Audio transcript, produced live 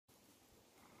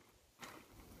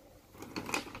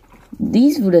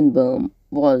This wooden berm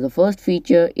was the first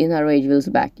feature in our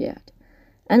Ragewheels backyard,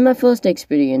 and my first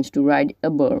experience to ride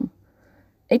a berm.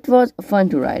 It was fun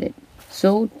to ride it.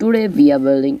 So today we are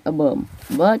building a berm,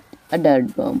 but a dirt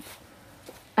berm.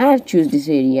 I have chosen this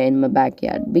area in my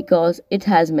backyard because it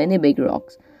has many big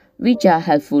rocks, which are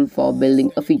helpful for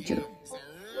building a feature.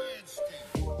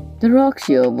 The rocks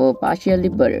here were partially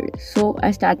buried, so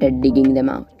I started digging them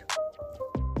out.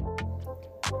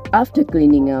 After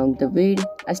cleaning out the weed,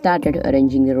 I started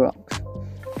arranging the rocks.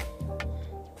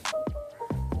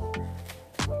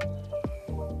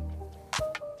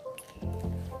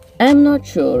 I am not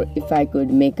sure if I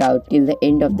could make out till the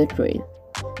end of the trail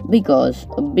because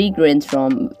a big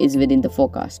rainstorm is within the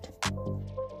forecast.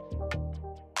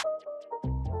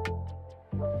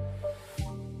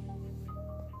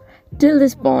 Till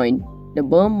this point, the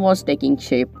berm was taking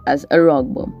shape as a rock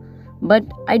berm, but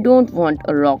I don't want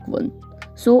a rock one,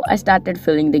 so I started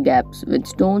filling the gaps with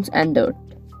stones and dirt.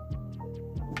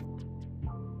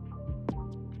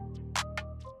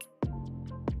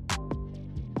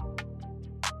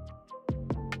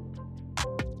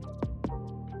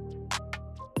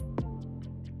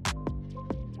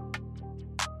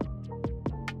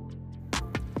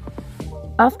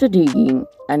 After digging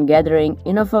and gathering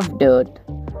enough of dirt,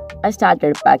 I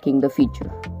started packing the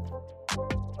feature.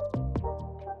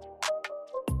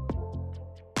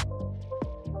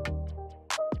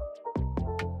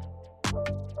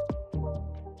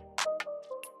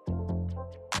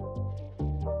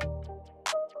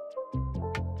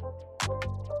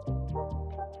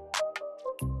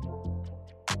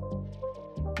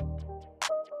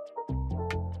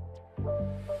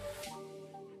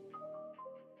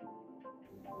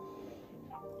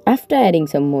 After adding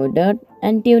some more dirt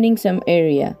and tuning some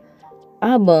area,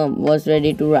 our berm was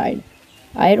ready to ride.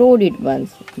 I rode it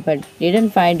once but didn't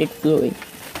find it flowing.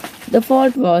 The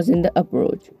fault was in the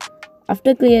approach.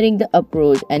 After clearing the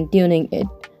approach and tuning it,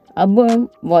 our berm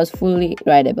was fully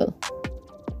rideable.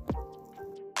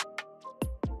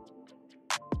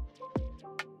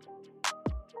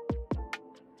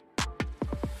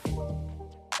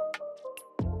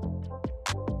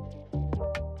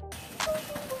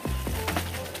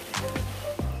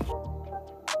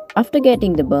 After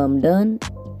getting the berm done,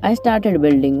 I started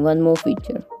building one more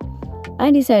feature. I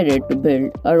decided to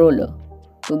build a roller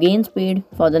to gain speed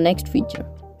for the next feature.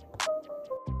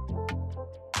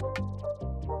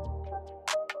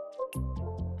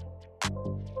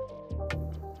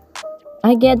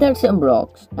 I gathered some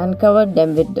rocks and covered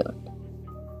them with dirt.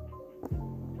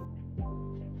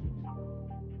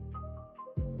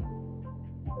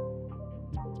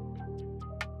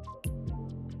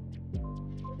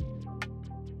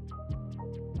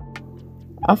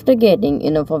 After getting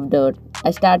enough of dirt,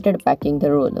 I started packing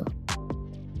the roller.